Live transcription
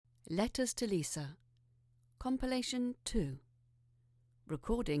Letters to Lisa. Compilation 2.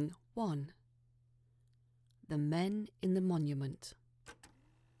 Recording 1. The Men in the Monument.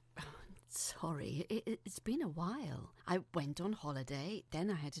 Sorry, it's been a while. I went on holiday,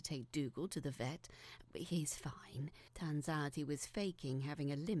 then I had to take Dougal to the vet. He's fine. Turns out he was faking having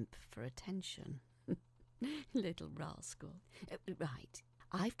a limp for attention. Little rascal. Right.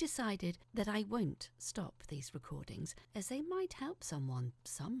 I've decided that I won't stop these recordings, as they might help someone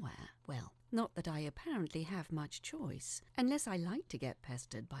somewhere. Well, not that I apparently have much choice, unless I like to get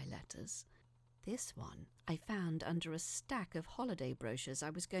pestered by letters. This one I found under a stack of holiday brochures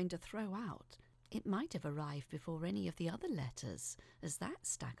I was going to throw out. It might have arrived before any of the other letters, as that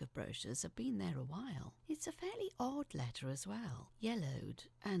stack of brochures have been there a while. It's a fairly odd letter as well, yellowed,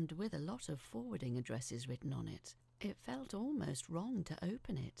 and with a lot of forwarding addresses written on it. It felt almost wrong to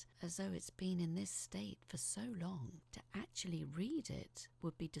open it, as though it's been in this state for so long. To actually read it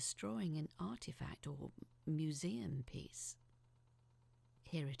would be destroying an artifact or museum piece.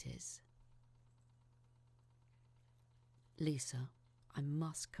 Here it is. Lisa, I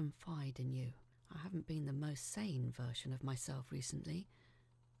must confide in you. I haven't been the most sane version of myself recently.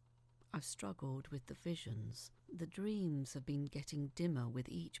 I've struggled with the visions. The dreams have been getting dimmer with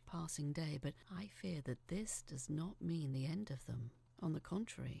each passing day, but I fear that this does not mean the end of them. On the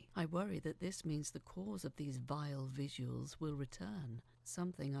contrary, I worry that this means the cause of these vile visuals will return,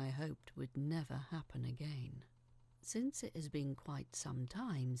 something I hoped would never happen again. Since it has been quite some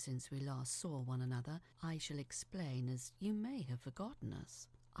time since we last saw one another, I shall explain, as you may have forgotten us.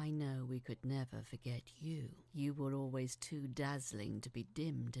 I know we could never forget you. You were always too dazzling to be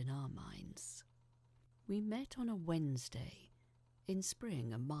dimmed in our minds. We met on a Wednesday, in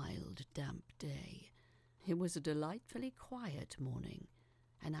spring, a mild, damp day. It was a delightfully quiet morning,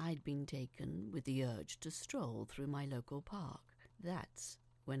 and I'd been taken with the urge to stroll through my local park. That's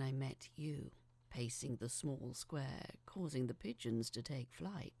when I met you, pacing the small square, causing the pigeons to take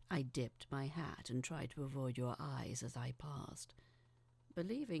flight. I dipped my hat and tried to avoid your eyes as I passed,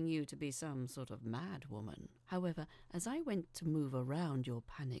 believing you to be some sort of mad woman. However, as I went to move around your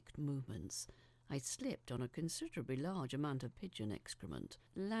panicked movements, I slipped on a considerably large amount of pigeon excrement,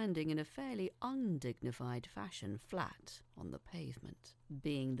 landing in a fairly undignified fashion flat on the pavement.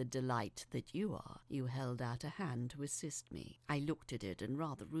 Being the delight that you are, you held out a hand to assist me. I looked at it and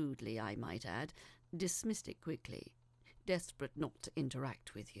rather rudely, I might add, dismissed it quickly, desperate not to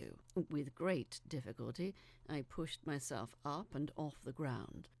interact with you. With great difficulty, I pushed myself up and off the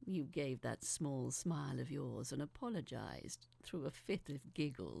ground. You gave that small smile of yours and apologized through a fit of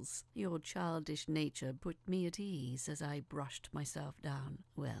giggles. Your childish nature put me at ease as I brushed myself down.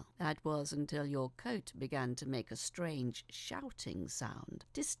 Well, that was until your coat began to make a strange shouting sound,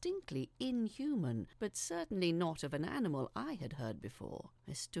 distinctly inhuman, but certainly not of an animal I had heard before.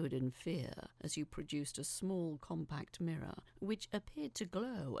 I stood in fear as you produced a small compact mirror, which appeared to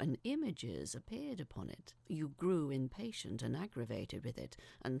glow, and images appeared upon it. You grew impatient and aggravated with it,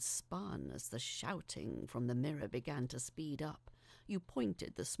 and spun as the shouting from the mirror began to speed up. You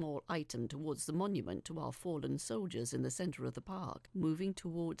pointed the small item towards the monument to our fallen soldiers in the centre of the park. Moving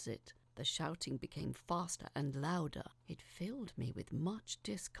towards it, the shouting became faster and louder. It filled me with much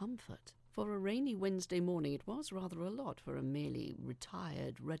discomfort. For a rainy Wednesday morning, it was rather a lot for a merely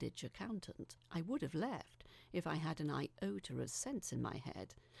retired Redditch accountant. I would have left if I had an iota of sense in my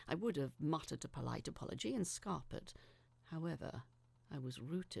head. I would have muttered a polite apology and scarpered. However, I was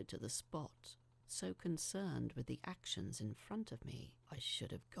rooted to the spot, so concerned with the actions in front of me. I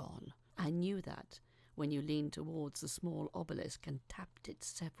should have gone. I knew that when you leaned towards the small obelisk and tapped it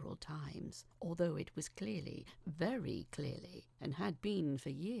several times, although it was clearly, very clearly, and had been for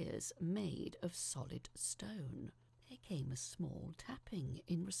years, made of solid stone. There came a small tapping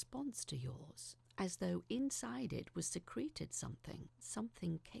in response to yours, as though inside it was secreted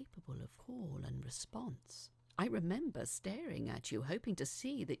something capable of call and response. I remember staring at you, hoping to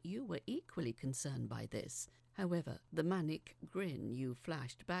see that you were equally concerned by this. However, the manic grin you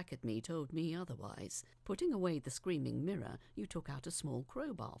flashed back at me told me otherwise. Putting away the screaming mirror, you took out a small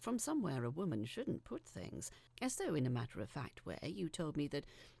crowbar from somewhere a woman shouldn't put things, as though in a matter-of-fact way you told me that,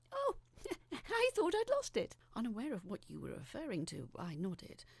 "Oh, I thought I'd lost it." Unaware of what you were referring to, I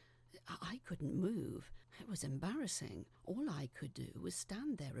nodded. I couldn't move. It was embarrassing. All I could do was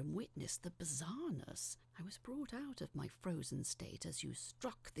stand there and witness the bizarreness. I was brought out of my frozen state as you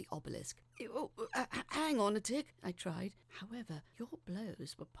struck the obelisk. Hang on a tick, I tried. However, your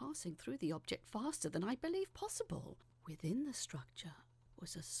blows were passing through the object faster than I believed possible. Within the structure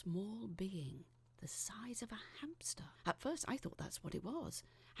was a small being, the size of a hamster. At first I thought that's what it was.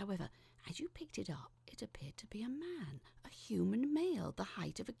 However, As you picked it up, it appeared to be a man, a human male, the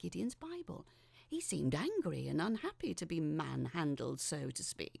height of a Gideon's Bible. He seemed angry and unhappy to be manhandled, so to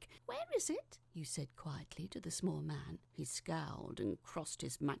speak. "Where is it?" you said quietly to the small man. He scowled and crossed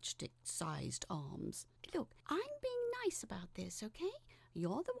his matchstick-sized arms. "Look, I'm being nice about this, okay?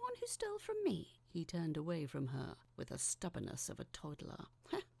 You're the one who stole from me." He turned away from her with the stubbornness of a toddler.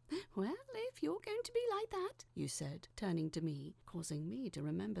 "Well, if you're going to be like that," you said, turning to me, causing me to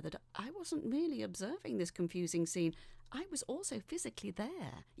remember that I wasn't merely observing this confusing scene. I was also physically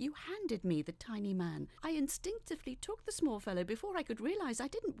there. You handed me the tiny man. I instinctively took the small fellow before I could realize I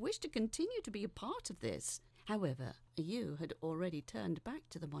didn't wish to continue to be a part of this. However, you had already turned back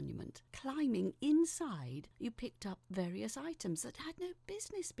to the monument. Climbing inside, you picked up various items that had no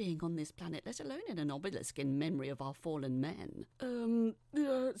business being on this planet, let alone in an obelisk in memory of our fallen men.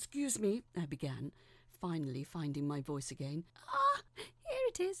 Excuse me," I began, finally finding my voice again. "Here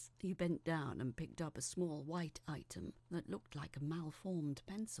it is." You bent down and picked up a small white item that looked like a malformed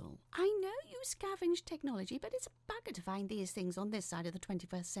pencil. "I know you scavenge technology, but it's a bugger to find these things on this side of the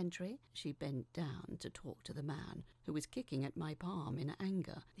 21st century. She bent down to talk to the man, who was kicking at my palm in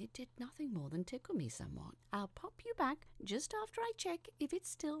anger. It did nothing more than tickle me somewhat. "I'll pop you back just after I check if it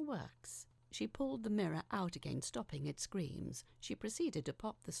still works." She pulled the mirror out again, stopping its screams. She proceeded to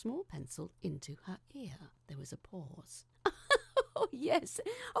pop the small pencil into her ear. There was a pause. "Oh, yes.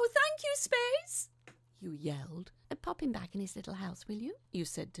 Oh, thank you, Space," you yelled. "Pop him back in his little house, will you?" you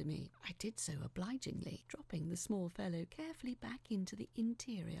said to me. I did so obligingly, dropping the small fellow carefully back into the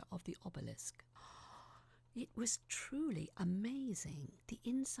interior of the obelisk. It was truly amazing. The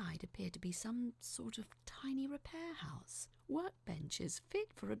inside appeared to be some sort of tiny repair house. Workbenches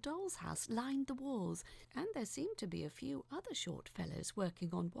fit for a doll's house lined the walls, and there seemed to be a few other short fellows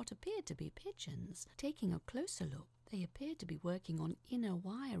working on what appeared to be pigeons. Taking a closer look, they appeared to be working on inner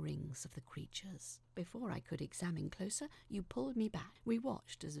wirings of the creatures. Before I could examine closer, you pulled me back. We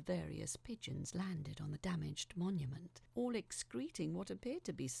watched as various pigeons landed on the damaged monument, all excreting what appeared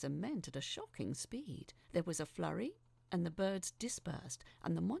to be cement at a shocking speed. There was a flurry, and the birds dispersed,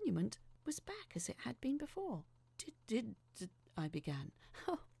 and the monument was back as it had been before. Did I began.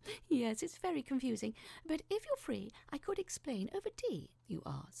 "Oh, yes, it's very confusing, but if you're free, I could explain over tea," you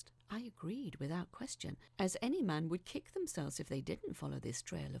asked. I agreed without question, as any man would kick themselves if they didn't follow this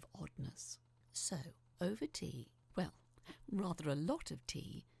trail of oddness. So, over tea, well, rather a lot of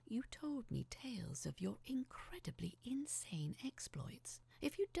tea, you told me tales of your incredibly insane exploits.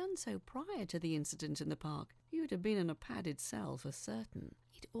 If you'd done so prior to the incident in the park, you'd have been in a padded cell for certain.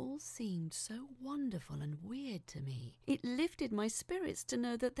 It all seemed so wonderful and weird to me. It lifted my spirits to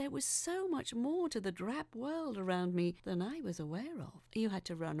know that there was so much more to the drab world around me than I was aware of. You had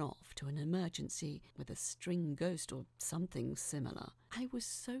to run off to an emergency with a string ghost or something similar. I was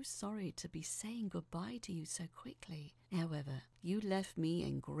so sorry to be saying goodbye to you so quickly. However, you left me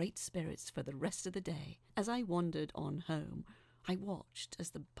in great spirits for the rest of the day. As I wandered on home, I watched as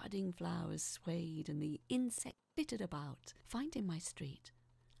the budding flowers swayed and the insects flitted about. Finding my street,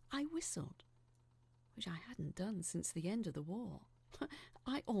 I whistled, which I hadn't done since the end of the war.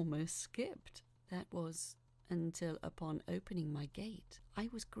 I almost skipped. That was until, upon opening my gate, I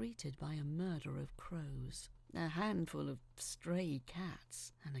was greeted by a murder of crows, a handful of stray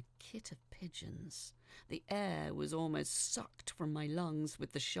cats, and a kit of pigeons. The air was almost sucked from my lungs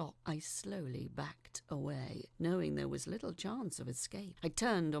with the shock. I slowly backed away, knowing there was little chance of escape. I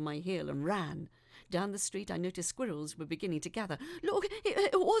turned on my heel and ran. Down the street, I noticed squirrels were beginning to gather. "Look,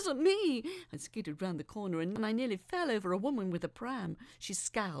 it wasn't me!" I skidded round the corner and I nearly fell over a woman with a pram. She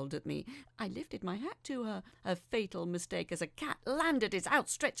scowled at me. I lifted my hat to her. A fatal mistake as a cat landed its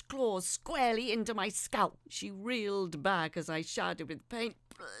outstretched claws squarely into my scalp. She reeled back as I shouted with pain,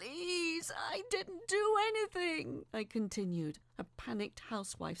 "Please, I didn't do anything," I continued. A panicked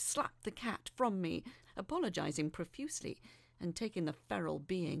housewife slapped the cat from me, apologizing profusely and taking the feral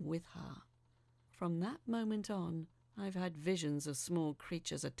being with her. From that moment on, I've had visions of small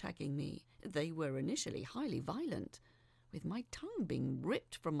creatures attacking me. They were initially highly violent, with my tongue being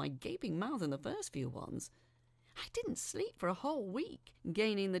ripped from my gaping mouth in the first few ones. I didn't sleep for a whole week,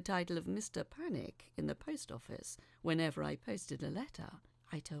 gaining the title of Mr. Panic in the post office whenever I posted a letter.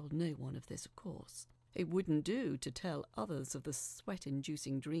 I told no one of this, of course. It wouldn't do to tell others of the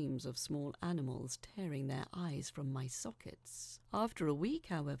sweat-inducing dreams of small animals tearing their eyes from my sockets. After a week,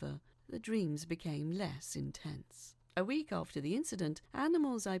 however, the dreams became less intense. A week after the incident,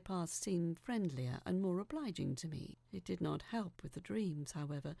 animals I passed seemed friendlier and more obliging to me. It did not help with the dreams,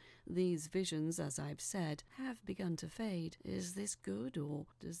 however. These visions, as I've said, have begun to fade. Is this good, or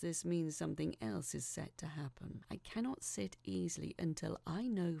does this mean something else is set to happen? I cannot sit easily until I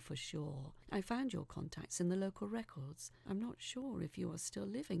know for sure. I found your contacts in the local records. I'm not sure if you are still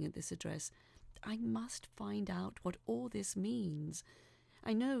living at this address. I must find out what all this means.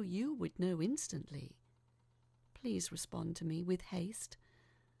 I know you would know instantly. Please respond to me with haste.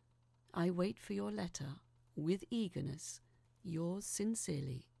 I wait for your letter with eagerness. Yours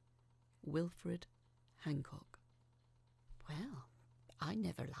sincerely, Wilfred Hancock. Well, I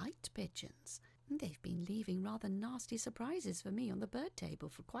never liked pigeons. They've been leaving rather nasty surprises for me on the bird table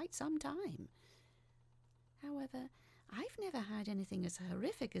for quite some time. However, I've never had anything as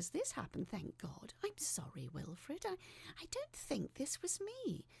horrific as this happen, thank God. I'm sorry, Wilfred. I don't think this was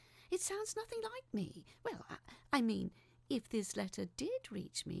me. It sounds nothing like me. Well, I mean, if this letter did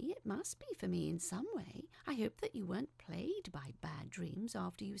reach me, it must be for me in some way. I hope that you weren't plagued by bad dreams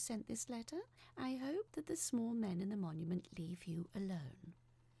after you sent this letter. I hope that the small men in the monument leave you alone.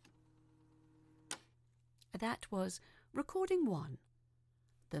 That was Recording 1,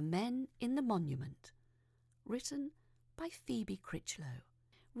 The Men in the Monument, written by Phoebe Critchlow,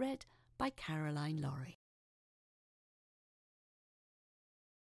 read by Caroline Lawrie.